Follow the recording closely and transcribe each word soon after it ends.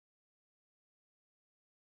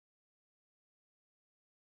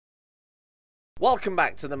Welcome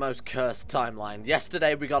back to the most cursed timeline.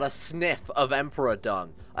 Yesterday we got a sniff of Emperor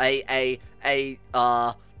done. A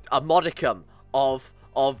modicum of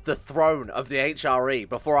the throne of the HRE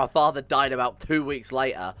before our father died about 2 weeks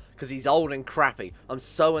later because he's old and crappy. I'm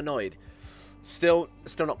so annoyed. Still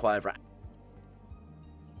not quite over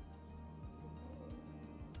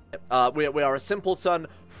it. We are a simpleton,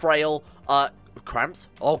 frail, cramps?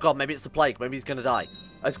 Oh god, maybe it's the plague. Maybe he's gonna die.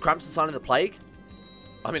 Is cramps a sign of the plague?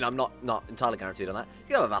 I mean, I'm not entirely guaranteed on that.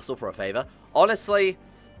 You can have a vassal for a favor. Honestly,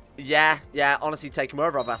 yeah, honestly, take him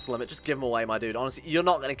over our vassal limit. Just give him away, my dude. Honestly, you're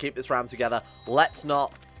not going to keep this round together. Let's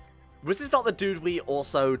not... Was this not the dude we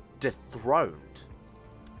also dethroned?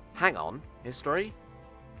 Hang on. History?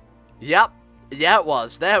 Yep. Yeah, it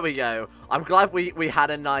was. There we go. I'm glad we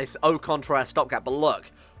had a nice au contraire stopgap. But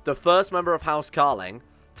look, the first member of House Karling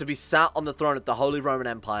to be sat on the throne of the Holy Roman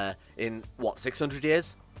Empire in, what, 600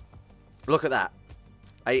 years? Look at that.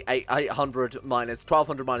 800 minus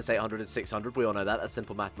 1200 minus 800 is 600. We all know that. That's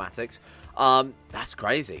simple mathematics. That's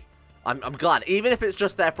crazy. I'm glad. Even if it's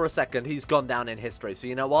just there for a second, he's gone down in history. So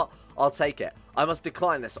you know what? I'll take it. I must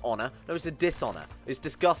decline this honor. No, it's a dishonor. It's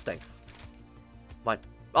disgusting.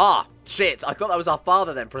 Shit. I thought that was our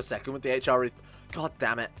father then for a second with the HRE. God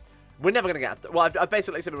damn it. We're never going to get... Well, I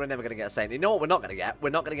basically said we're never going to get a saint. You know what we're not going to get?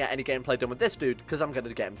 We're not going to get any gameplay done with this dude because I'm going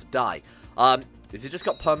to get him to die. Has he just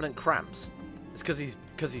got permanent cramps? It's because he's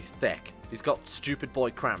thick. He's got stupid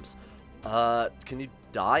boy cramps. Can you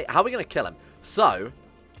die? How are we going to kill him? So,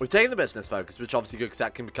 we've taken the business focus, which obviously good because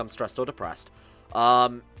that can become stressed or depressed.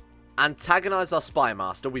 Antagonize our spy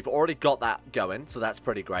master. We've already got that going, so that's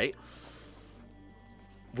pretty great.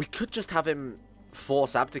 We could just have him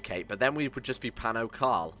force abdicate, but then we would just be Pano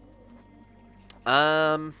Karl.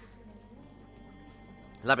 Let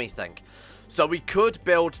me think. So we could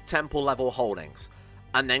build temple level holdings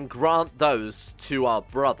and then grant those to our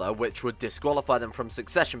brother, which would disqualify them from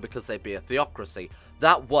succession because they'd be a theocracy.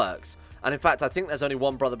 That works. And in fact, I think there's only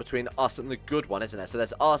one brother between us and the good one, isn't there? So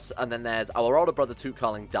there's us, and then there's our older brother,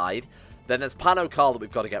 Karling, died. Then there's Pano Karl that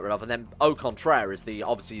we've got to get rid of. And then au contraire is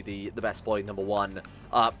obviously the best boy, #1.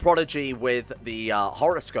 Prodigy with the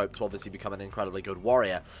horoscope to obviously become an incredibly good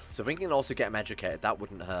warrior. So if we can also get him educated, that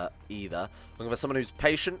wouldn't hurt either. Looking for someone who's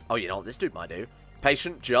patient. Oh, you know what this dude might do?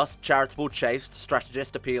 Patient, just, charitable, chaste,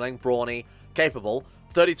 strategist, appealing, brawny, capable,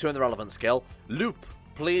 32 in the relevant skill. Loop,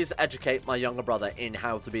 please educate my younger brother in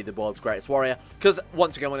how to be the world's greatest warrior. Because,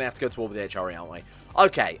 once again, we're going to have to go to war with the HRE, aren't we?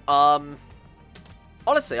 Okay,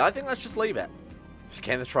 honestly, I think let's just leave it.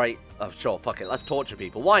 Became the trait. Oh, sure, fuck it. Let's torture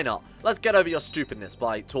people. Why not? Let's get over your stupidness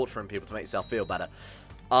by torturing people to make yourself feel better.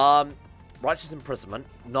 Righteous imprisonment.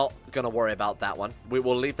 Not going to worry about that one. We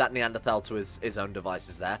will leave that Neanderthal to his own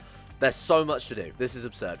devices there. There's so much to do. This is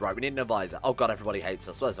absurd. Right, we need an advisor. Oh, God, everybody hates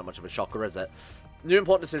us. Well, there's not much of a shocker, is it? New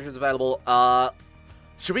important decisions available.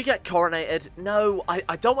 Should we get coronated? No,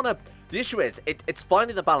 I don't want to... The issue is, it's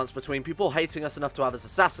finding the balance between people hating us enough to have us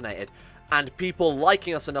assassinated and people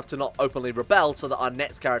liking us enough to not openly rebel so that our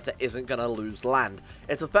next character isn't going to lose land.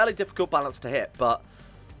 It's a fairly difficult balance to hit, but...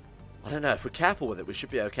 I don't know. If we're careful with it, we should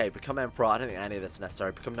be okay. Become Emperor. I don't think any of this is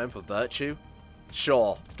necessary. Become known for virtue.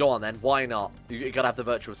 Sure. Go on, then. Why not? You got to have the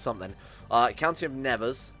virtue of something. County of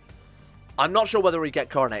Nevers. I'm not sure whether we get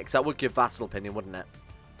coronated, because that would give vassal opinion, wouldn't it?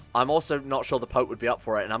 I'm also not sure the Pope would be up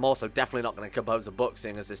for it, and I'm also definitely not going to compose a book,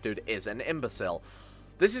 seeing as this dude is an imbecile.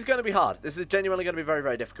 This is going to be hard. This is genuinely going to be very,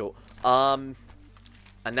 very difficult. And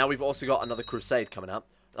now we've also got another crusade coming up.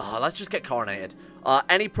 Let's just get coronated.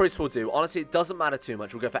 Any priest will do. Honestly, it doesn't matter too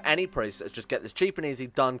much. We'll go for any priest. Let's just get this cheap and easy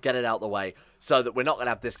done, get it out the way, so that we're not going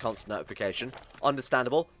to have this constant notification.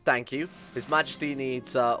 Understandable. Thank you. His Majesty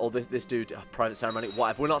needs, or this dude, private ceremony,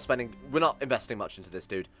 whatever. We're not investing much into this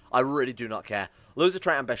dude. I really do not care. Loser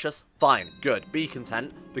trait ambitious. Fine. Good. Be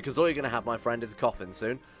content, because all you're going to have, my friend, is a coffin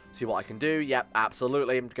soon. See what I can do. Yep,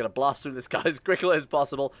 absolutely. I'm going to blast through this guy as quickly as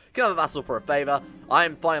possible. Can have a vassal for a favor. I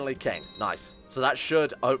am finally king. Nice. So that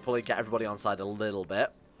should hopefully get everybody on side a little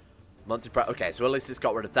bit. Okay, so at least it's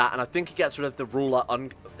got rid of that. And I think it gets rid of the ruler.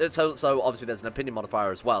 So obviously there's an opinion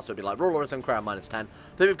modifier as well. So it'd be like ruler is uncrowned -10. I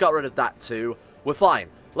think we've got rid of that too. We're fine.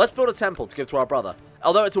 Let's build a temple to give to our brother.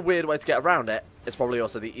 Although it's a weird way to get around it, it's probably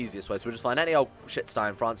also the easiest way. So we'll just find any old shit sty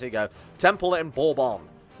in France. Here you go. Temple in Bourbon.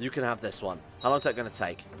 You can have this one. How long is that going to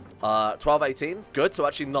take? 12-18. Good, so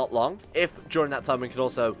actually not long. If during that time we could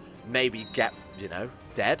also maybe get, you know,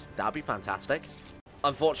 dead, that'd be fantastic.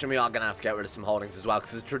 Unfortunately, we are going to have to get rid of some holdings as well,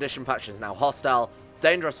 because the tradition faction is now hostile.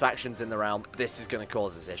 Dangerous factions in the realm. This is going to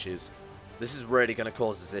cause us issues. This is really going to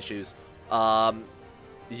cause us issues.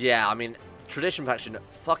 Yeah, I mean, tradition faction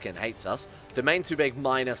fucking hates us. Domain too big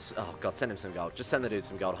minus... Oh, God, send him some gold. Just send the dude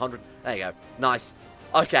some gold. 100. There you go. Nice.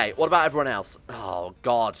 Okay, what about everyone else? Oh,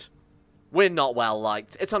 God. We're not well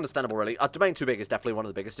liked. It's understandable, really. Domain too big is definitely one of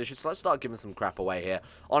the biggest issues, so let's start giving some crap away here.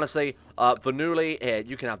 Honestly, Vanuli, here,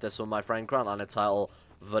 you can have this one, my friend. Grant line of title,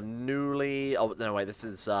 Vanuli. Oh, no, wait, this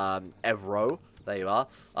is Evro. There you are.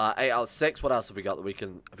 8 out of 6. What else have we got that we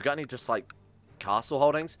can... Have we got any just, like, castle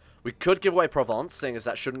holdings? We could give away Provence, seeing as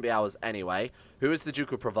that shouldn't be ours anyway. Who is the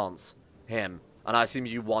Duke of Provence? Him. And I assume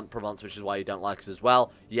you want Provence, which is why you don't like us as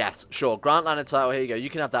well. Yes, sure. Grant land and title, here you go. You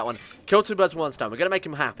can have that one. Kill 2 birds with 1 stone. We're going to make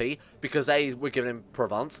him happy because A, we're giving him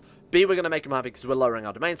Provence. B, we're going to make him happy because we're lowering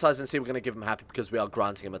our domain size. And C, we're going to give him happy because we are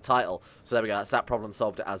granting him a title. So there we go. That's that problem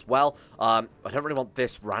solved as well. I don't really want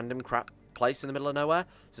this random crap place in the middle of nowhere.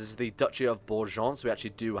 So this is the Duchy of Bourgogne. So we actually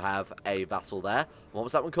do have a vassal there. What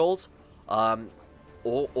was that one called?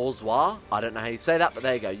 Orzois. I don't know how you say that, but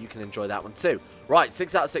there you go. You can enjoy that one too. Right,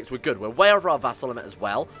 6 out of 6. We're good. We're way over our vassal limit as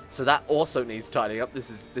well, so that also needs tidying up. This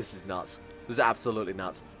is nuts. This is absolutely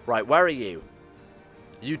nuts. Right, where are you?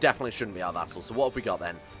 You definitely shouldn't be our vassal. So what have we got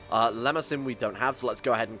then? Lemosin we don't have, so let's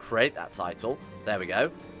go ahead and create that title. There we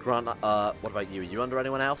go. Grant. What about you? Are you under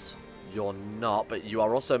anyone else? You're not, but you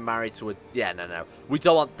are also married to a... Yeah, no. We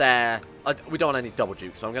don't want their... we don't want any double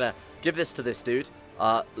dukes, so I'm gonna give this to this dude.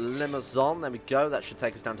 Limousin, there we go. That should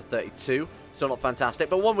take us down to 32. Still not fantastic,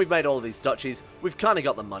 but when we've made all of these duchies, we've kind of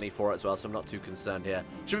got the money for it as well, so I'm not too concerned here.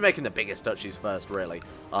 Should be making the biggest duchies first, really.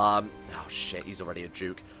 Oh, shit, he's already a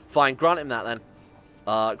duke. Fine, grant him that, then.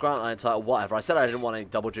 Grant line title, whatever. I said I didn't want any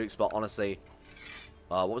double dukes, but honestly...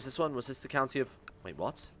 what was this one? Was this the county of... Wait,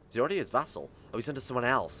 what? Is he already his vassal? Oh, he's under someone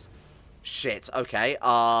else. Shit, okay.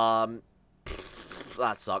 That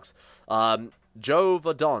sucks. Joe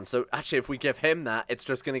Verdon. So, actually, if we give him that, it's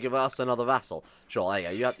just going to give us another vassal. Sure, there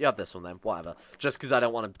you go. You have this one then. Whatever. Just because I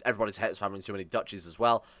don't want everybody's heads having too many duchies as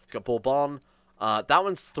well. It's got Bourbon. That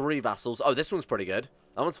one's 3 vassals. Oh, this one's pretty good.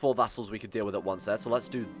 That one's 4 vassals we could deal with at once there. So, let's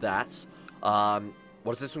do that.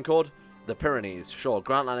 What is this one called? The Pyrenees. Sure,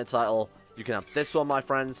 Grant Land title. You can have this one, my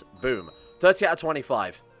friends. Boom. 30 out of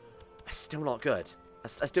 25. That's still not good.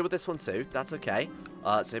 Let's deal with this one too. That's okay.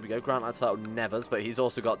 So here we go. Grant Land title Nevers, but he's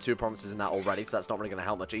also got 2 promises in that already, so that's not really going to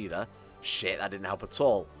help much either. Shit, that didn't help at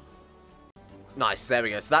all. Nice, there we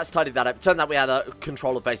go. So that's tidied that up. Turned out we had a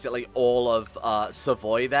control of basically all of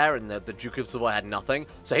Savoy there, and the Duke of Savoy had nothing.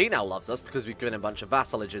 So he now loves us because we've given him a bunch of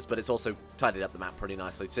vassalages, but it's also tidied up the map pretty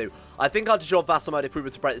nicely too. I think our de vassal mode, if we were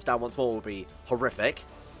to break this down once more, would be horrific.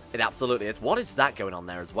 It absolutely is. What is that going on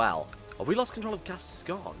there as well? Have we lost control of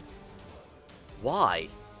Gascon? Why?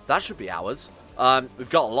 That should be ours. We've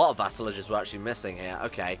got a lot of vassalages we're actually missing here.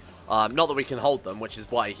 Okay. Not that we can hold them, which is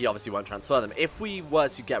why he obviously won't transfer them. If we were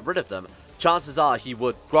to get rid of them, chances are he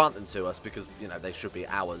would grant them to us because, you know, they should be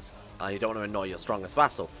ours. You don't want to annoy your strongest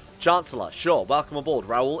vassal. Chancellor, sure. Welcome aboard,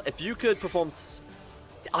 Raoul. If you could perform...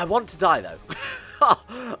 I want to die, though.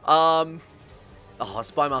 Oh,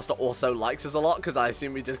 Spymaster also likes us a lot because I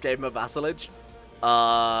assume we just gave him a vassalage.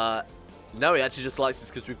 No, he actually just likes us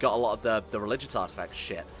because we've got a lot of the religious artifacts.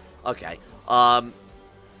 Shit. Okay.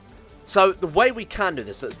 So, the way we can do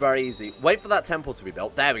this, so it's very easy. Wait for that temple to be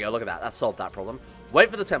built. There we go. Look at that. That solved that problem. Wait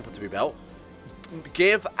for the temple to be built.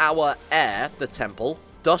 Give our heir the temple,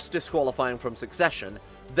 thus disqualifying from succession.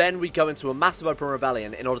 Then we go into a massive open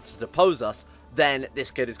rebellion in order to depose us. Then this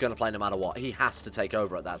kid is going to play no matter what. He has to take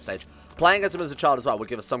over at that stage. Playing as him as a child as well will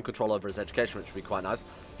give us some control over his education, which would be quite nice.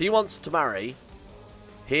 He wants to marry...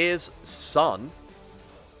 his son,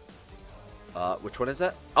 which one is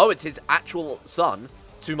it? Oh, it's his actual son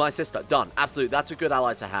to my sister. Done. Absolutely. That's a good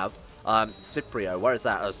ally to have. Cyprio, where is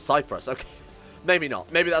that? Cyprus. Okay. Maybe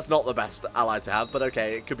not. Maybe that's not the best ally to have, but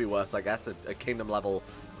okay, it could be worse, I guess. A kingdom level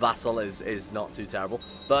vassal is not too terrible.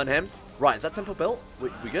 Burn him. Right, is that temple built?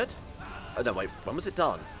 We good? Oh, no, wait. When was it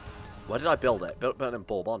done? Where did I build it? Built in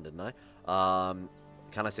Bourbon, didn't I?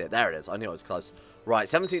 Can I see it? There it is. I knew it was close. Right,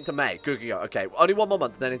 17th of May. Good to go. Okay, only 1 more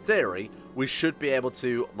month. Then, in theory, we should be able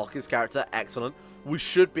to mock his character. Excellent. We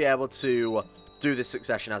should be able to do this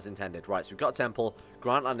succession as intended. Right, so we've got a temple.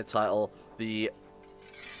 Grant landed title.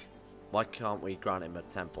 Why can't we grant him a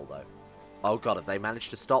temple, though? Oh, God, have they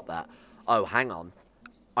managed to stop that? Oh, hang on.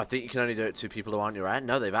 I think you can only do it to people who aren't your heir.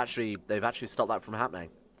 No, they've actually stopped that from happening.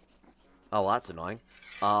 Oh, well, that's annoying.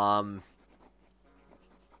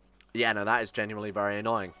 Yeah, no, that is genuinely very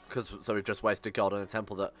annoying. So we've just wasted gold on a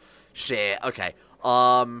temple that... Shit, okay.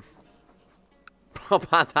 Oh, man,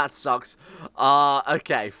 that sucks.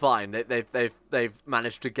 Okay, fine. They've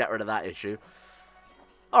managed to get rid of that issue.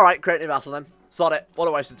 Alright, create new vassal then. Sod it. What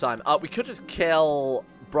a waste of time. We could just kill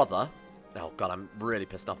brother. Oh, God, I'm really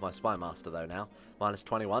pissed off my Spymaster, though, now. Minus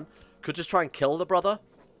 21. Could just try and kill the brother.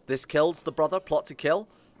 This kills the brother. Plot to kill.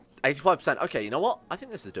 85%. Okay, you know what? I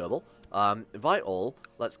think this is doable. Invite all.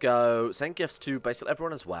 Let's go send gifts to basically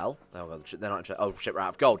everyone as well. Oh, they're not interested. Oh, shit, we're out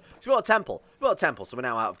of gold. So we've got a temple. We've got a temple, so we're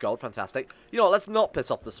now out of gold. Fantastic. You know what? Let's not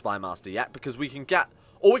piss off the Spy Master yet, because we can get...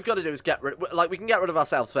 All we've got to do is get rid... Like, we can get rid of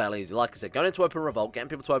ourselves fairly easy. Like I said, going into open revolt, getting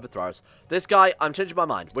people to overthrow us. This guy, I'm changing my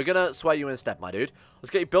mind. We're going to sway you instead, my dude.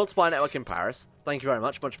 Let's get you build spy network in Paris. Thank you very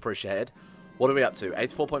much. Much appreciated. What are we up to?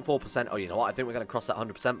 84.4%. Oh, you know what? I think we're going to cross that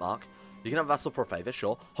 100% mark. You can have vassal for a favor,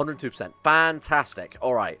 sure. 102%. Fantastic.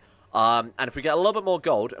 All right. And if we get a little bit more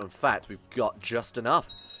gold, in fact, we've got just enough.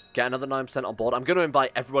 Get another 9% on board. I'm going to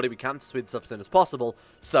invite everybody we can to speed this up as soon as possible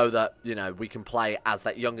so that, you know, we can play as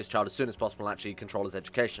that youngest child as soon as possible and actually control his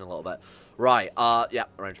education a little bit. Right, yeah,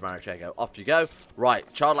 arranged marriage, there you go. Off you go. Right,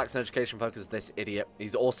 child lacks an education focus, this idiot.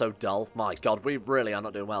 He's also dull. My God, we really are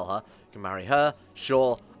not doing well, huh? You can marry her,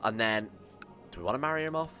 sure, and then... Do we want to marry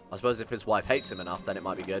him off? I suppose if his wife hates him enough, then it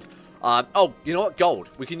might be good. Oh, you know what? Gold.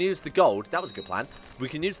 We can use the gold. That was a good plan. We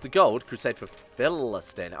can use the gold. Crusade for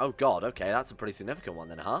Philistine. Oh, God. Okay, that's a pretty significant one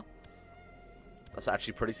then, huh? That's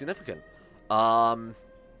actually pretty significant. There's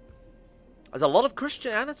a lot of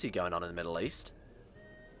Christianity going on in the Middle East.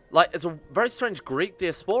 Like, it's a very strange Greek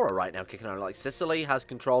diaspora right now kicking around. Like, Sicily has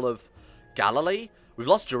control of Galilee. We've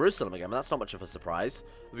lost Jerusalem again, but that's not much of a surprise.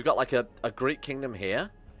 We've got, like, a Greek kingdom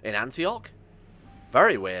here in Antioch.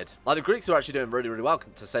 Very weird. Like, the Greeks are actually doing really, really well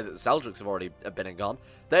to say that the Seljuks have already been and gone.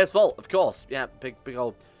 Deus Volt, of course. Yeah, big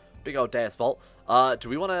old Deus Volt. Do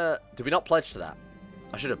we not pledge to that?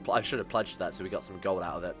 I should have pledged to that so we got some gold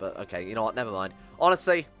out of it. But, okay, you know what? Never mind.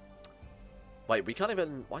 Honestly, wait, we can't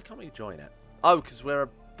even... Why can't we join it? Oh, because we're a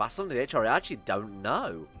vassal in the HRE. I actually don't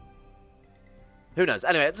know. Who knows?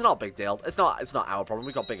 Anyway, it's not a big deal. It's not our problem.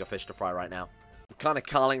 We've got bigger fish to fry right now. What kind of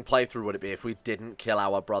Karling playthrough would it be if we didn't kill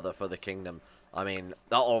our brother for the kingdom? I mean,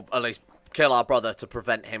 or at least kill our brother to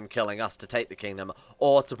prevent him killing us to take the kingdom,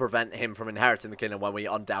 or to prevent him from inheriting the kingdom when we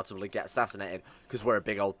undoubtedly get assassinated because we're a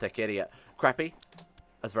big old thick idiot. Crappy?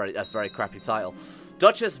 That's very crappy title.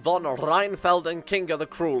 Duchess von Rheinfelden, King of the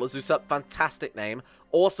Cruel, as usurped, fantastic name.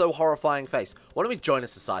 Also horrifying face. Why don't we join a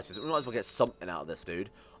society? We might as well get something out of this dude.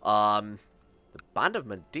 The Band of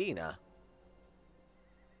Medina.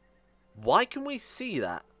 Why can we see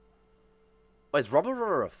that? Wait, is Robert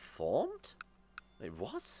reformed? Wait,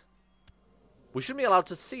 what? We shouldn't be allowed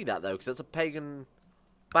to see that, though, because it's a pagan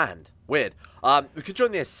band. Weird. We could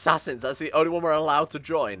join the Assassins. That's the only one we're allowed to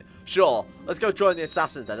join. Sure. Let's go join the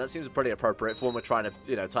Assassins, then. That seems pretty appropriate for when we're trying to,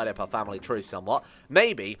 you know, tidy up our family tree somewhat.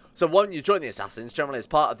 Maybe. So when you join the Assassins, generally as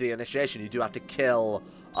part of the initiation, you do have to kill,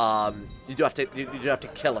 you do have to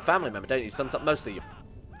kill a family member, don't you? Sometimes, mostly you.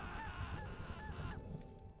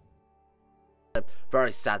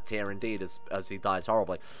 Very sad tear indeed as he dies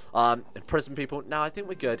horribly. Prison people, no, I think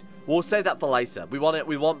we're good. We'll save that for later. We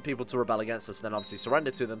want people to rebel against us and then obviously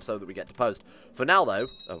surrender to them so that we get deposed. For now though,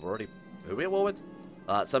 oh, we're already, who are we at war with?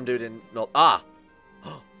 Some dude in North,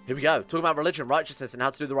 here we go. Talking about religion, righteousness, and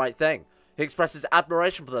how to do the right thing. He expresses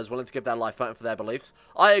admiration for those willing to give their life fighting for their beliefs.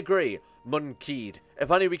 I agree, Munkid. If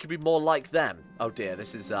only we could be more like them. Oh dear,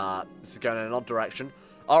 this is going in an odd direction.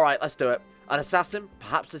 Alright, let's do it. An assassin?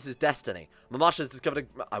 Perhaps this is destiny. Mamash has discovered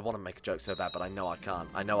I want to make a joke so bad, but I know I can't.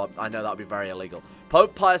 I know that would be very illegal.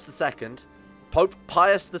 Pope Pius II. Pope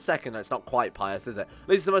Pius II. It's not quite pious, is it?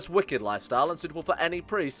 Leads the most wicked lifestyle, unsuitable for any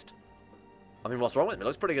priest. I mean, what's wrong with him? He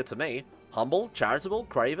looks pretty good to me. Humble, charitable,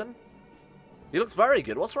 craven. He looks very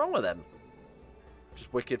good. What's wrong with him?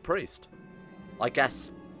 Just wicked priest. I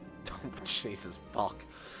guess... Jesus, fuck.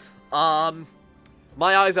 My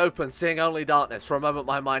eyes open, seeing only darkness. For a moment,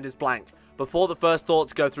 my mind is blank. Before the first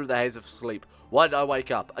thoughts go through the haze of sleep, why did I wake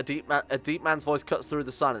up? A deep man's voice cuts through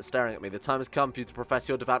the silence, staring at me. The time has come for you to profess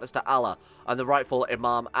your devoutness to Allah and the rightful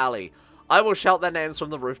Imam Ali. I will shout their names from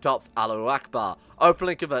the rooftops, Allahu Akbar.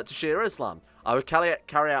 Openly convert to Shia Islam. I will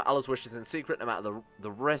carry out Allah's wishes in secret, no matter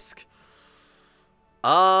the risk.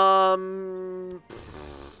 Wow.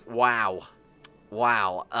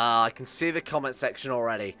 I can see the comment section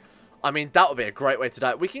already. I mean, that would be a great way to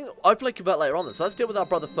die. We can openly convert later on, so let's deal with our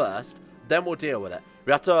brother first. Then we'll deal with it.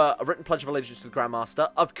 We have to a written pledge of allegiance to the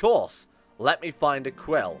Grandmaster. Of course. Let me find a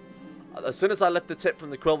quill. As soon as I lift the tip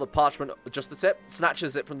from the quill, the parchment, just the tip,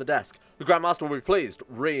 snatches it from the desk. The Grandmaster will be pleased.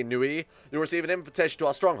 Re-Nui. You'll receive an invitation to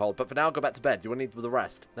our stronghold, but for now, go back to bed. You will need the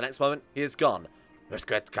rest. The next moment, he is gone. Perhaps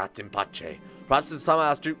it's time I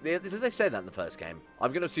asked you... Did they say that in the first game?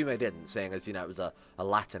 I'm going to assume they didn't, seeing as, you know, it was a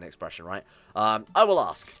Latin expression, right? I will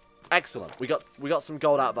ask. Excellent. We got some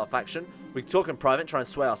gold out of our faction. We can talk in private and try and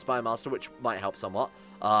sway our spy master, which might help somewhat.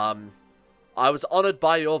 I was honoured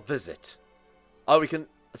by your visit. Oh, we can...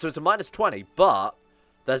 So it's a -20, but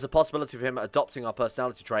there's a possibility of him adopting our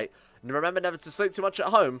personality trait. And remember never to sleep too much at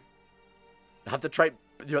home. Have the trait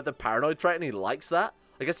the paranoid trait and he likes that?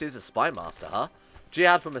 I guess he's a spy master, huh?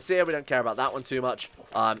 Jihad from Messiah, we don't care about that one too much.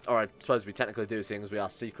 Or I suppose we technically do, seeing as we are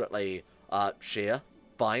secretly Shia.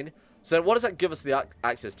 Fine. So what does that give us the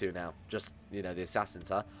access to now? Just, you know, the assassins,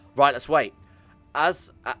 huh? Right, let's wait.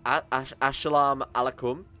 Assalamu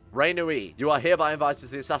alaikum. Rainui, you are hereby invited to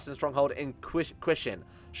the assassin stronghold in Quishin.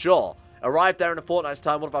 Sure. Arrive there in a fortnight's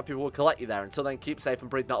time, one of our people will collect you there. Until then, keep safe and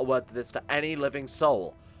breathe not a word of this to any living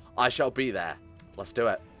soul. I shall be there. Let's do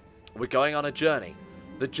it. We're going on a journey.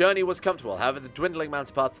 The journey was comfortable, however the dwindling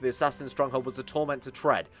mountain path to the assassin stronghold was a torment to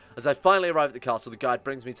tread. As I finally arrive at the castle, the guide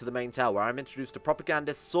brings me to the main tower, where I am introduced to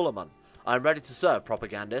propagandist Solomon. I am ready to serve,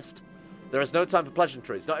 propagandist. There is no time for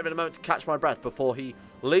pleasantries, not even a moment to catch my breath before he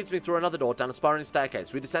leads me through another door down a spiraling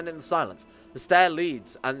staircase. We descend in the silence. The stair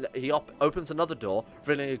leads, and he opens another door,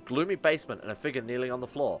 revealing a gloomy basement and a figure kneeling on the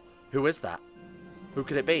floor. Who is that? Who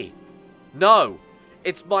could it be? No!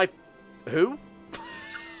 It's my... Who?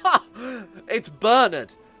 It's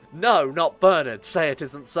Bernard! No, not Bernard. Say it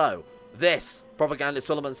isn't so. This, propagandist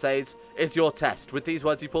Solomon says, is your test. With these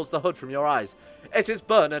words, he pulls the hood from your eyes. It is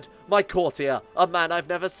Bernard, my courtier, a man I've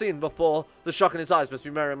never seen before. The shock in his eyes must be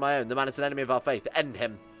mirroring my own. The man is an enemy of our faith. End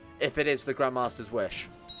him, if it is the Grandmaster's wish.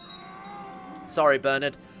 Sorry,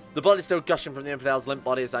 Bernard. The blood is still gushing from the infidel's limp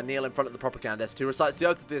body as I kneel in front of the propagandist, who recites the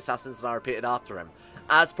oath of the assassins, and I repeat it after him.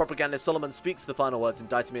 As propagandist Solomon speaks the final words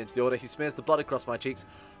indicting me into the order, he smears the blood across my cheeks.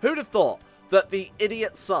 Who'd have thought that the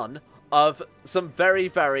idiot son of some very,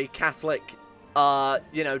 very Catholic,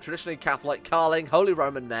 you know, traditionally Catholic, Karling, Holy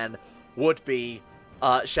Roman men would be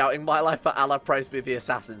shouting, "My life for Allah, praise be the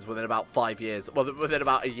assassins," within about 5 years. Well, within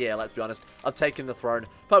about a year, let's be honest. I've taken the throne.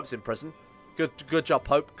 Pope's in prison. Good job,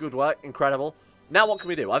 Pope. Good work. Incredible. Now what can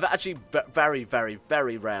we do? I've actually very, very,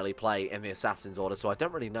 very rarely play in the Assassin's Order, so I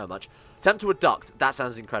don't really know much. Attempt to abduct. That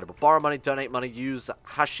sounds incredible. Borrow money, donate money, use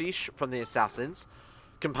hashish from the Assassins.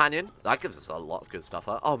 Companion. That gives us a lot of good stuff.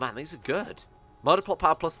 Huh? Oh, man, these are good. Murder plot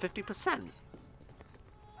power plus 50%.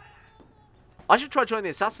 I should try joining the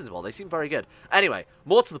Assassins as well. They seem very good. Anyway,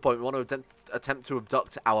 more to the point, we want to attempt to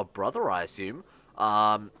abduct our brother, I assume.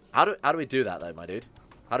 How do we do that, though, my dude?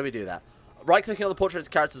 How do we do that? Right-clicking on the portrait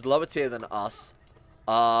of characters lower tier than us.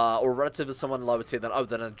 Or relative to someone lower tier than... Oh,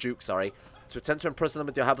 than a duke, sorry. To attempt to imprison them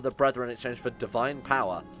with your help of the brethren in exchange for divine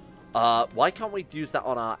power. Why can't we use that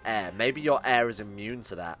on our heir? Maybe your heir is immune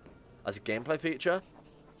to that. As a gameplay feature?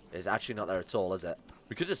 It's actually not there at all, is it?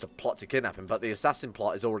 We could just plot to kidnap him, but the assassin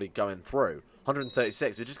plot is already going through.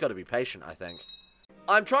 136, we just got to be patient, I think.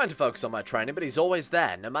 I'm trying to focus on my training, but he's always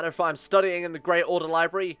there. No matter if I'm studying in the Great Order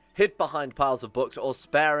Library, hid behind piles of books, or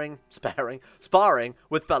sparring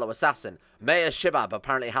with fellow assassin. Mayor Shibab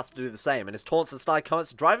apparently has to do the same, and his taunts and snide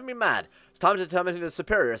comments are driving me mad. It's time to determine who the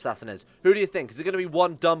superior assassin is. Who do you think? Is it going to be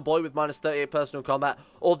one dumb boy with minus 38 personal combat,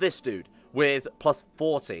 or this dude with plus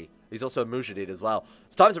 40? He's also a Mujahid as well.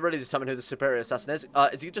 It's time to really determine who the superior assassin is.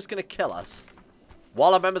 Is he just going to kill us?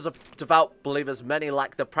 While our members are devout believers, many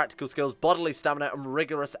lack the practical skills, bodily stamina, and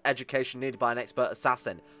rigorous education needed by an expert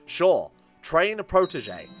assassin. Sure, train a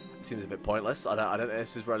protege. Seems a bit pointless. I don't think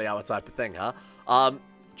this is really our type of thing, huh?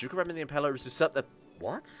 Duke of Rem and the Impaler is usurped the...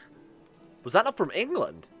 What? Was that not from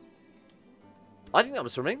England? I think that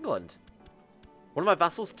was from England. One of my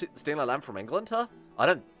vassals stealing a land from England, huh? I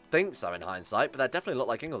don't think so in hindsight, but that definitely looked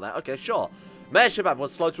like England there. Okay, sure. Mayor Shabab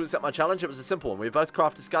was slow to accept my challenge. It was a simple one. We both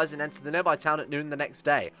craft disguises and entered the nearby town at noon the next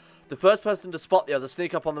day. The first person to spot the other,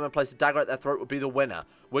 sneak up on them and place a dagger at their throat would be the winner.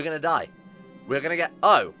 We're going to die. We're going to get...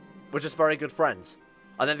 Oh, we're just very good friends.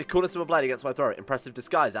 And then the coolness of a blade against my throat. Impressive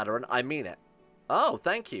disguise, Adaran. I mean it. Oh,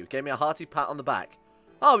 thank you. Gave me a hearty pat on the back.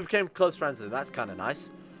 Oh, we became close friends with him. That's kind of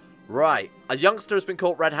nice. Right. A youngster has been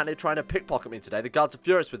caught red-handed trying to pickpocket me today. The guards are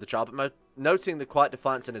furious with the child, but noting the quiet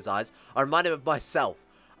defiance in his eyes, I remind him of myself.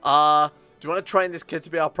 Do you want to train this kid to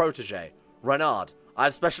be our protege? Renard, I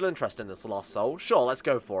have special interest in this lost soul. Sure, let's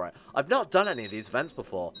go for it. I've not done any of these events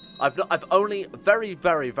before. I've only very,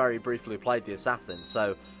 very, very briefly played the assassin,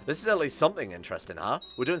 so this is at least something interesting, huh?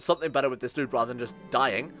 We're doing something better with this dude rather than just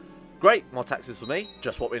dying. Great, more taxes for me.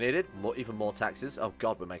 Just what we needed. Even more taxes. Oh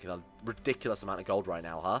god, we're making a ridiculous amount of gold right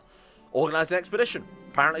now, huh? Organize an expedition.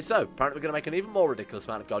 Apparently so. Apparently we're going to make an even more ridiculous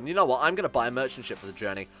amount of gold. And you know what? I'm going to buy a merchant ship for the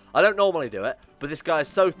journey. I don't normally do it, but this guy is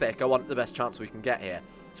so thick, I want the best chance we can get here.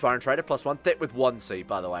 Sparring trader, +1. Thick with 1 C,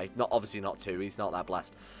 by the way. Obviously not 2. He's not that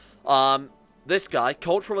blessed. This guy,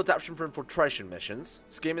 cultural adaptation for infiltration missions.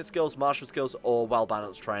 Scheming skills, martial skills, or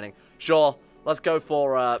well-balanced training. Sure, let's go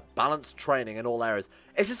for balanced training in all areas.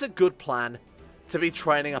 Is this a good plan to be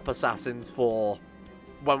training up assassins for...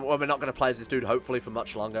 When we're not going to play as this dude, hopefully, for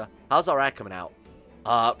much longer. How's our air coming out?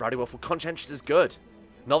 Rowdy Waffle. Conscientious is good.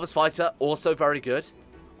 Novice Fighter, also very good.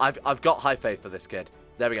 I've got high faith for this kid.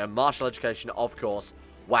 There we go. Martial education, of course.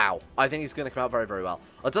 Wow. I think he's going to come out very, very well.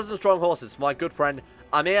 A dozen strong horses for my good friend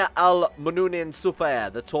Amir al-Mununin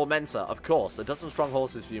Sufair, the Tormentor. Of course. A dozen strong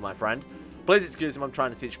horses for you, my friend. Please excuse him. I'm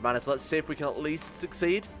trying to teach manners. Let's see if we can at least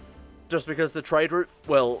succeed. Just because the trade route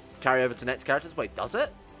will carry over to next characters. Wait, does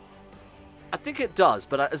it? I think it does,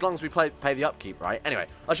 but as long as we pay the upkeep, right? Anyway,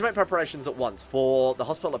 I should make preparations at once for the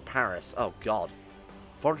Hospital of Paris. Oh, God.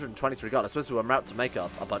 423 gold. I suppose we're about to make a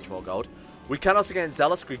bunch more gold. We can also gain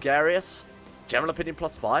Zealous, Gregarious, General Opinion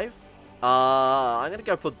 +5. I'm going to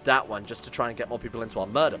go for that one just to try and get more people into our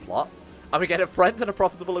murder plot. And we get a friend and a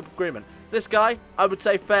profitable agreement. This guy, I would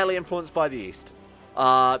say, fairly influenced by the East.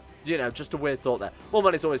 You know, just a weird thought there. More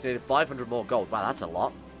money's always needed. 500 more gold. Wow, that's a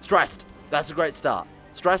lot. Stressed. That's a great start.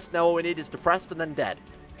 Stressed. Now all we need is depressed and then dead.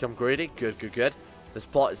 Become greedy. Good, good, good. This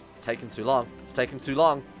plot is taking too long. It's taking too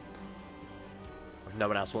long. No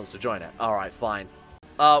one else wants to join it. Alright, fine.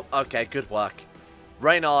 Oh, okay. Good work.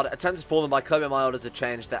 Reynard attempted to fool them by claiming my orders had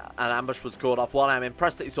changed, that an ambush was called off. While I am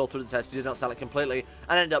impressed that he saw through the test, he did not sell it completely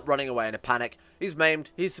and ended up running away in a panic. He's maimed,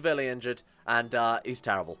 he's severely injured, and he's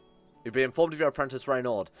terrible. You'll be informed of your apprentice,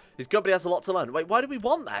 Reynard. He's good, but he has a lot to learn. Wait, why do we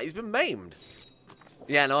want that? He's been maimed.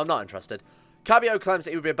 Yeah, no, I'm not interested. Cabio claims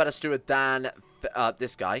that he would be a better steward than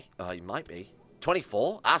this guy. He might be.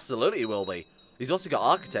 24? Absolutely he will be. He's also got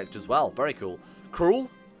architect as well. Very cool. Cruel?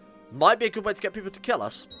 Might be a good way to get people to kill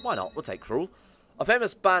us. Why not? We'll take Cruel. A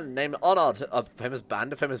famous band named Honored. A famous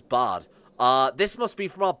bard. This must be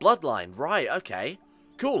from our bloodline. Right, okay.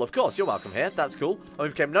 Cool, of course. You're welcome here. That's cool. And we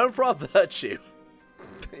became known for our virtue.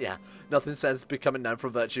 Yeah, nothing says becoming known for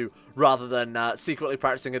virtue rather than secretly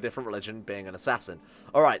practicing a different religion, being an assassin.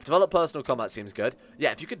 Alright, develop personal combat seems good.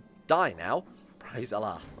 Yeah, if you could die now. Praise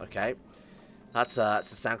Allah. Okay. That's a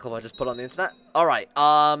sound clip I just put on the internet. Alright,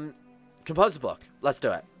 compose a book. Let's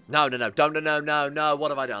do it. No.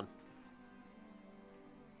 What have I done?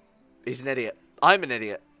 He's an idiot. I'm an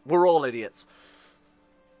idiot. We're all idiots.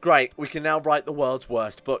 Great, we can now write the world's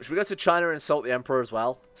worst book. Should we go to China and insult the Emperor as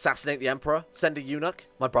well? Assassinate the Emperor? Send a eunuch?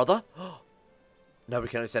 My brother? No, we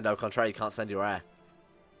can only send au contraire. You can't send your heir.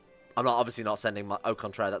 I'm obviously not sending my au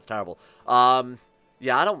contraire. That's terrible.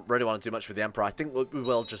 Yeah, I don't really want to do much with the Emperor. I think we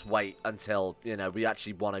will just wait until, you know, we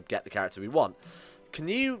actually want to get the character we want. Can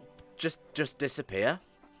you just disappear?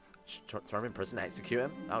 Throw him in prison, execute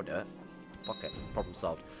him? I'll do it. Fuck it. Problem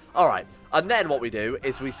solved. Alright. And then what we do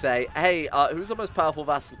is we say, hey, who's the most powerful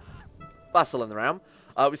vassal in the realm?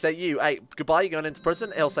 We say, you, hey, goodbye, you're going into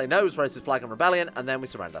prison. He'll say no, he's raised his flag on rebellion, and then we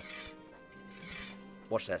surrender.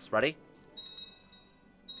 Watch this. Ready?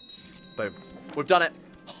 Boom. We've done it.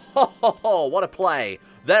 Ho, ho, ho. What a play.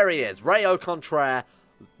 There he is. Ray O'Contraire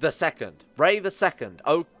the second. Ray the second.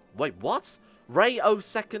 Oh, wait, what? Ray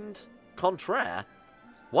O'Second Contraire?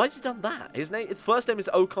 Why has he done that? His first name is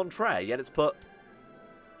O'Contraire, yet it's put...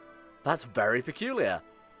 That's very peculiar.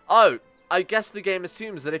 Oh, I guess the game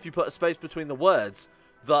assumes that if you put a space between the words,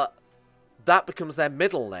 that becomes their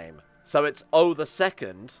middle name. So it's O the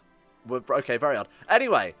second. Okay, very odd.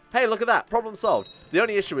 Anyway, hey, look at that. Problem solved. The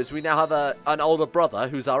only issue is we now have an older brother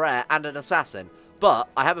who's our heir and an assassin. But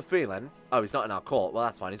I have a feeling... Oh, he's not in our court. Well,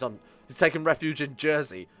 that's fine. He's taking refuge in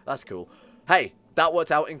Jersey. That's cool. Hey, that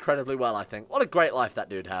worked out incredibly well, I think. What a great life that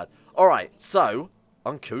dude had. Alright, so...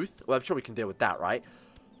 Uncouth? Well, I'm sure we can deal with that, right?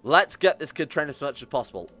 Let's get this kid trained as much as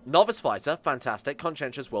possible. Novice fighter, fantastic.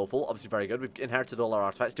 Conscientious, willful, obviously very good. We've inherited all our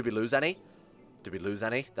artifacts. Did we lose any? Did we lose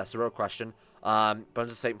any? That's the real question. Bones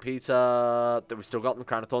of St. Peter, that we've still got them.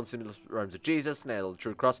 Crown of Thorns, Symbols of Jesus, Nail of the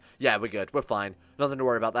True Cross. Yeah, we're good. We're fine. Nothing to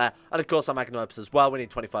worry about there. And of course, our Magnum Opus as well. We need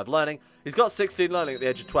 25 learning. He's got 16 learning at the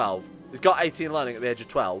age of 12. He's got 18 learning at the age of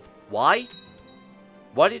 12. Why?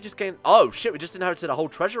 Why did he just gain... Oh, shit, we just inherited a whole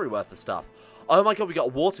treasury worth of stuff. Oh my god, we got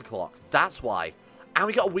a water clock. That's why. And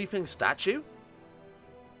we got a weeping statue?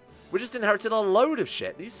 We just inherited a load of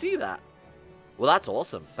shit. Do you see that? Well, that's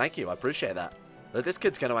awesome. Thank you. I appreciate that. This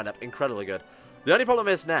kid's going to end up incredibly good. The only problem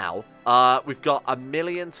is now, we've got a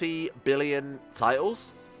billion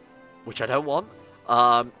titles, which I don't want.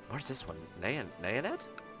 Where is this one? Nayaned?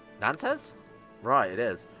 Nantes? Right, it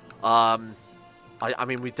is. I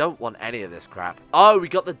mean, we don't want any of this crap. Oh, we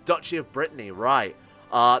got the Duchy of Brittany, right.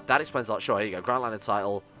 That explains a lot. Sure, here you go. Grand Line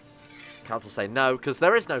title. Council say no, because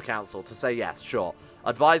there is no council to say yes, sure.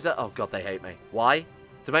 Advisor, oh god, they hate me. Why?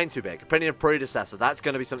 Domain too big. Opinion of predecessor, that's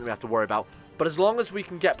going to be something we have to worry about. But as long as we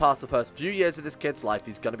can get past the first few years of this kid's life,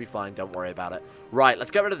 he's going to be fine, don't worry about it. Right,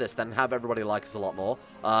 let's get rid of this then and have everybody like us a lot more.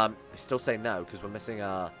 They still say no, because we're missing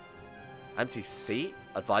a empty seat?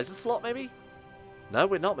 Advisor slot, maybe? No,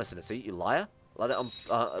 we're not missing a seat, you liar. Let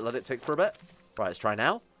it tick for a bit. Right, let's try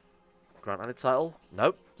now. Grant any title?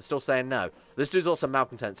 Nope. They're still saying no. This dude's also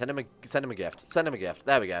malcontent. Send him a gift. Send him a gift.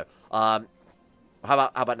 There we go. How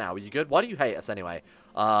about now? Are you good? Why do you hate us anyway?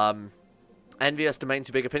 Envious, domain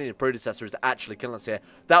too big, opinion of predecessor is actually killing us here.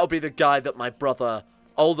 That would be the guy that my brother,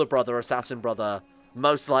 older brother, assassin brother,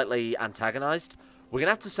 most likely antagonized. We're going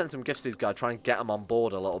to have to send some gifts to these guys, try and get them on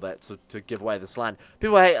board a little bit to give away this land.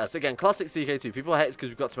 People hate us. Again, classic CK2. People hate us because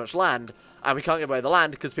we've got too much land, and we can't give away the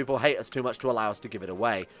land because people hate us too much to allow us to give it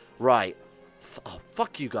away. Right. Oh,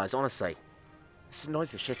 fuck you guys, honestly. This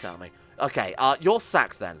annoys the shit out of me. Okay, you're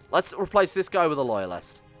sacked then. Let's replace this guy with a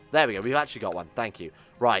loyalist. There we go. We've actually got one. Thank you.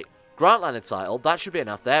 Right. Grant land title. That should be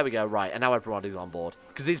enough. There we go. Right. And now everybody's on board.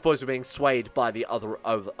 Because these boys were being swayed by the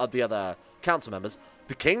other council members.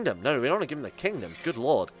 The kingdom. No, we don't want to give them the kingdom. Good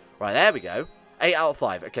lord. Right, there we go. 8 out of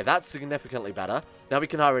 5. Okay, that's significantly better. Now we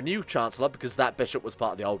can hire a new chancellor because that bishop was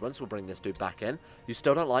part of the old one. So we'll bring this dude back in. You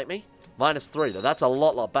still don't like me? -3, though. That's a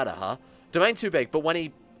lot better, huh? Domain too big, but when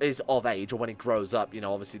he is of age or when he grows up, you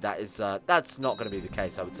know, obviously that is, that's not going to be the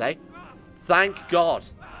case, I would say. Thank God.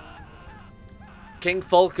 King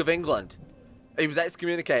Fulk of England. He was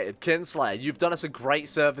excommunicated. Kinslayer. You've done us a great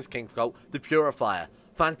service, King Fulk. The Purifier.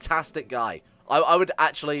 Fantastic guy. I would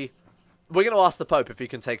actually... We're going to ask the Pope if he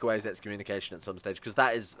can take away his excommunication at some stage, because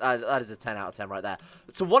that is a 10 out of 10 right there.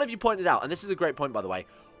 So one of you pointed out, and this is a great point, by the way,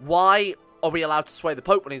 why are we allowed to sway the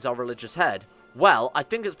Pope when he's our religious head? Well, I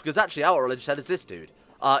think it's because actually our religious head is this dude.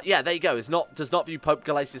 Yeah, there you go. Does not view Pope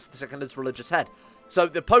Gelasius II as religious head. So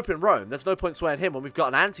the Pope in Rome, there's no point swaying him when we've got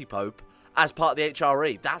an anti-Pope as part of the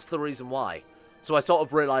HRE. That's the reason why. So I sort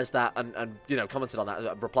of realised that and you know, commented on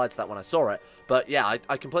that, replied to that when I saw it. But yeah, I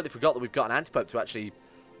completely forgot that we've got an anti-Pope to actually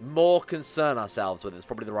more concern ourselves with. It's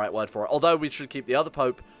probably the right word for it. Although we should keep the other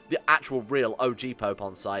Pope, the actual real OG Pope,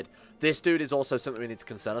 on side. This dude is also something we need to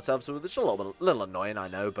concern ourselves with. It's a little annoying, I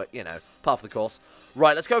know, but, you know, part of the course.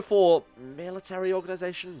 Right, let's go for military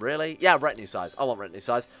organization, really? Yeah, retinue size. I want retinue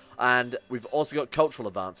size. And we've also got cultural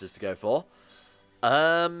advances to go for.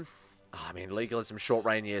 I mean, legalism, short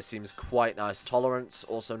reign years seems quite nice. Tolerance,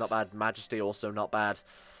 also not bad. Majesty, also not bad.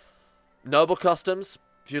 Noble customs,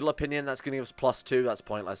 feudal opinion, that's going to give us +2. That's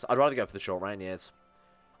pointless. I'd rather go for the short reign years.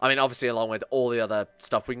 I mean, obviously, along with all the other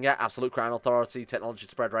stuff we can get. Absolute crown authority, technology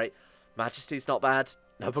spread rate. Majesty's not bad.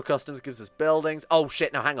 Noble customs gives us buildings. Oh,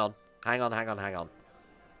 shit. Now, hang on. Hang on.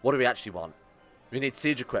 What do we actually want? We need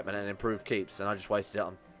siege equipment and improved keeps, and I just wasted it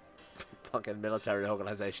on fucking military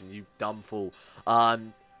organization, you dumb fool.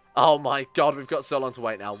 Oh, my God. We've got so long to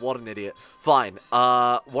wait now. What an idiot. Fine.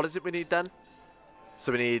 What is it we need, then?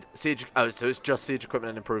 So we need siege... Oh, so it's just siege equipment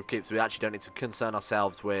and improved keeps. We actually don't need to concern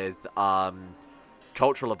ourselves with...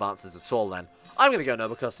 cultural advances at all, then. I'm going to go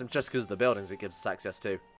noble custom just because of the buildings it gives us access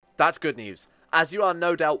to. That's good news. As you are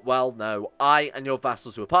no doubt well know, I and your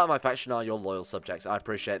vassals who are part of my faction are your loyal subjects. I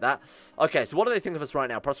appreciate that. Okay, so what do they think of us right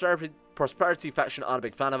now? Prosperity faction aren't a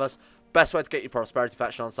big fan of us. Best way to get your Prosperity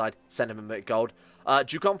faction on side, send him a bit of gold.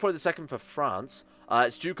 Duke Onfroy II for France.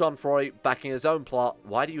 It's Duke Onfroy backing his own plot.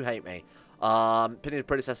 Why do you hate me? Opinion of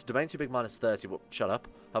predecessor, domain too big -30. Well, shut up.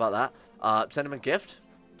 How about that? Send him a gift.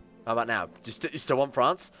 How about now? You still want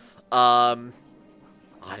France?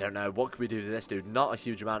 I don't know. What can we do to this dude? Not a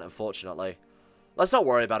huge amount, unfortunately. Let's not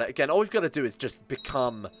worry about it. Again, all we've got to do is just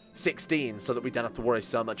become 16 so that we don't have to worry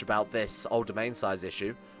so much about this old domain size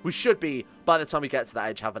issue. We should be, by the time we get to that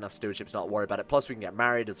age, have enough stewardship to not worry about it. Plus, we can get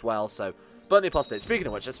married as well, so... Burn the apostate. Speaking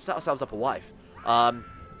of which, let's set ourselves up a wife.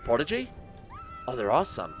 Prodigy? Oh, there are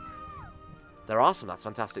some. There are some. That's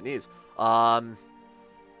fantastic news.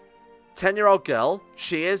 10-year-old girl.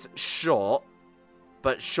 She is short,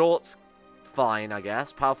 but short's fine, I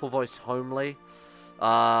guess. Powerful voice, homely.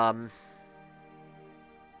 Now,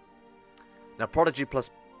 Prodigy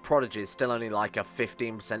plus Prodigy is still only like a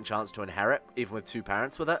 15% chance to inherit, even with 2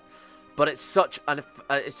 parents with it. But it's such an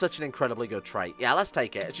incredibly good trait. Yeah, let's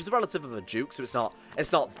take it. She's a relative of a duke, so it's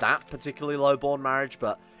not that particularly low-born marriage,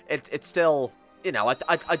 but it's still, you know,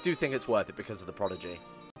 I do think it's worth it because of the Prodigy.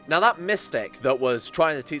 Now, that mystic that was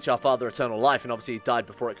trying to teach our father eternal life, and obviously he died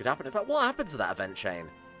before it could happen, in fact, what happened to that event chain?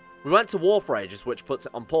 We went to war for ages, which puts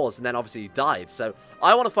it on pause, and then obviously he died. So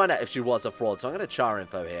I want to find out if she was a fraud, so I'm going to char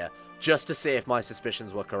info here, just to see if my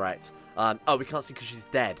suspicions were correct. Oh, we can't see because she's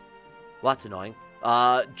dead. Well, that's annoying.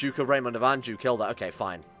 Duke of Raymond of Anjou killed her. Okay,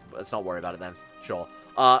 fine. Let's not worry about it then. Sure.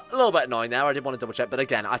 A little bit annoying there. I did want to double check. But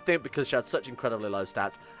again, I think because she had such incredibly low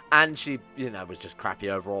stats and she, you know, was just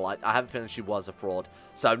crappy overall, I have a feeling she was a fraud.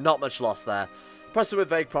 So not much loss there. Press with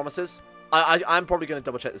vague promises. I'm probably going to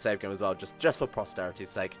double check the save game as well, just for posterity's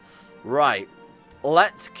sake. Right.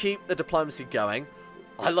 Let's keep the diplomacy going.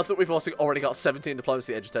 I love that we've also already got 17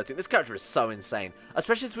 diplomacy at age of 13. This character is so insane.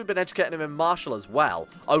 Especially since we've been educating him in martial as well.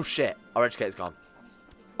 Oh shit, our educator's gone.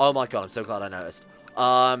 Oh my god, I'm so glad I noticed.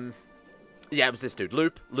 Yeah, it was this dude.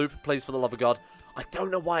 Loop, please, for the love of God. I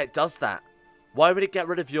don't know why it does that. Why would it get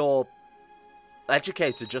rid of your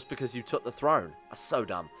educator just because you took the throne? That's so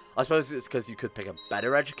dumb. I suppose it's because you could pick a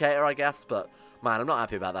better educator, I guess, but man, I'm not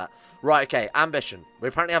happy about that. Right, okay, ambition. We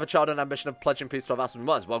apparently have a childhood ambition of pledging peace to our vassals. We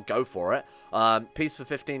might as well go for it. Peace for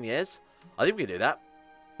 15 years. I think we can do that.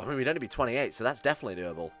 I mean, we'd only be 28, so that's definitely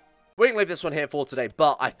doable. We can leave this one here for today,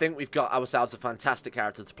 but I think we've got ourselves a fantastic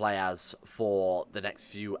character to play as for the next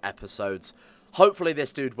few episodes. Hopefully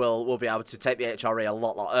this dude will be able to take the HRE a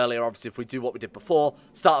lot earlier. Obviously, if we do what we did before,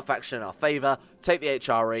 start a faction in our favour, take the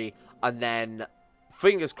HRE, and then,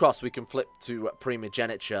 fingers crossed, we can flip to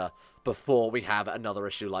primogeniture before we have another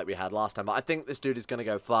issue like we had last time. But I think this dude is going to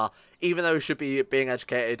go far. Even though he should be being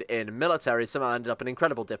educated in military, somehow ended up an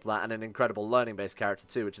incredible diplomat and an incredible learning-based character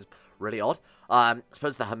too, which is really odd. I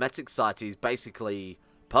suppose the Hermetic Society is basically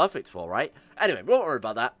perfect for, right? Anyway, we won't worry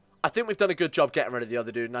about that. I think we've done a good job getting rid of the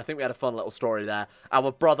other dude, and I think we had a fun little story there.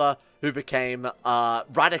 Our brother, who became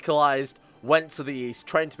radicalized, went to the east,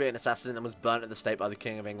 trained to be an assassin, and was burnt at the stake by the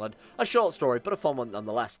King of England. A short story, but a fun one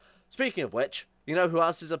nonetheless. Speaking of which, you know who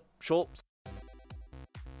else is a short...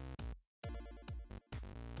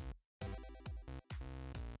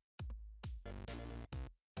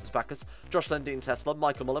 backers: Josh Lendine Tesla,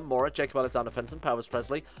 Michael Mullen, Mora, Jacob Alexander Fenton, Powers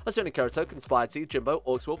Presley, Asuni Kirito, Conspired T, Jimbo,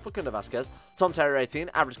 Orkswolf, Facunda Vasquez, Tom Terrier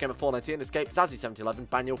 18, Average Gamer 419, Escape, Zazzy 7011,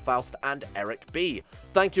 Baniel Faust, and Eric B.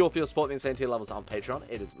 Thank you all for your support in the insane tier levels on Patreon.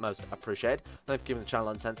 It is most appreciated. Thank you for keeping the channel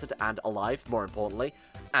uncensored and alive, more importantly.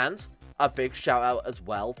 And a big shout out as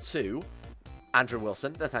well to Andrew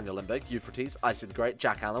Wilson, Nathaniel Lindbergh, Euphrates, Icy the Great,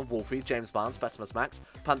 Jack Allen, Wolfie, James Barnes, Betimus Max,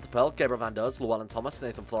 Panther Pearl, Gabriel Van Ders, Llewellyn Thomas,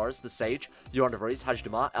 Nathan Flores, The Sage, Joran de Vries, Haj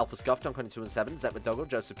Demar, Alpha Scuff, John 22 and 7, Zet McDougall,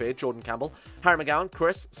 Joseph Beard, Jordan Campbell, Harry McGowan,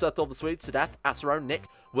 Chris, Sir Thor the Swede, Sadath, Acero, Nick,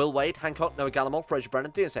 Will Wade, Hancock, Noah Gallimore, Fraser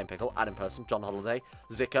Brennan, The Insane Pickle, Adam Person, John Holiday,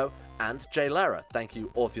 Zico, and Jay Lera. Thank you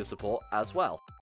all for your support as well.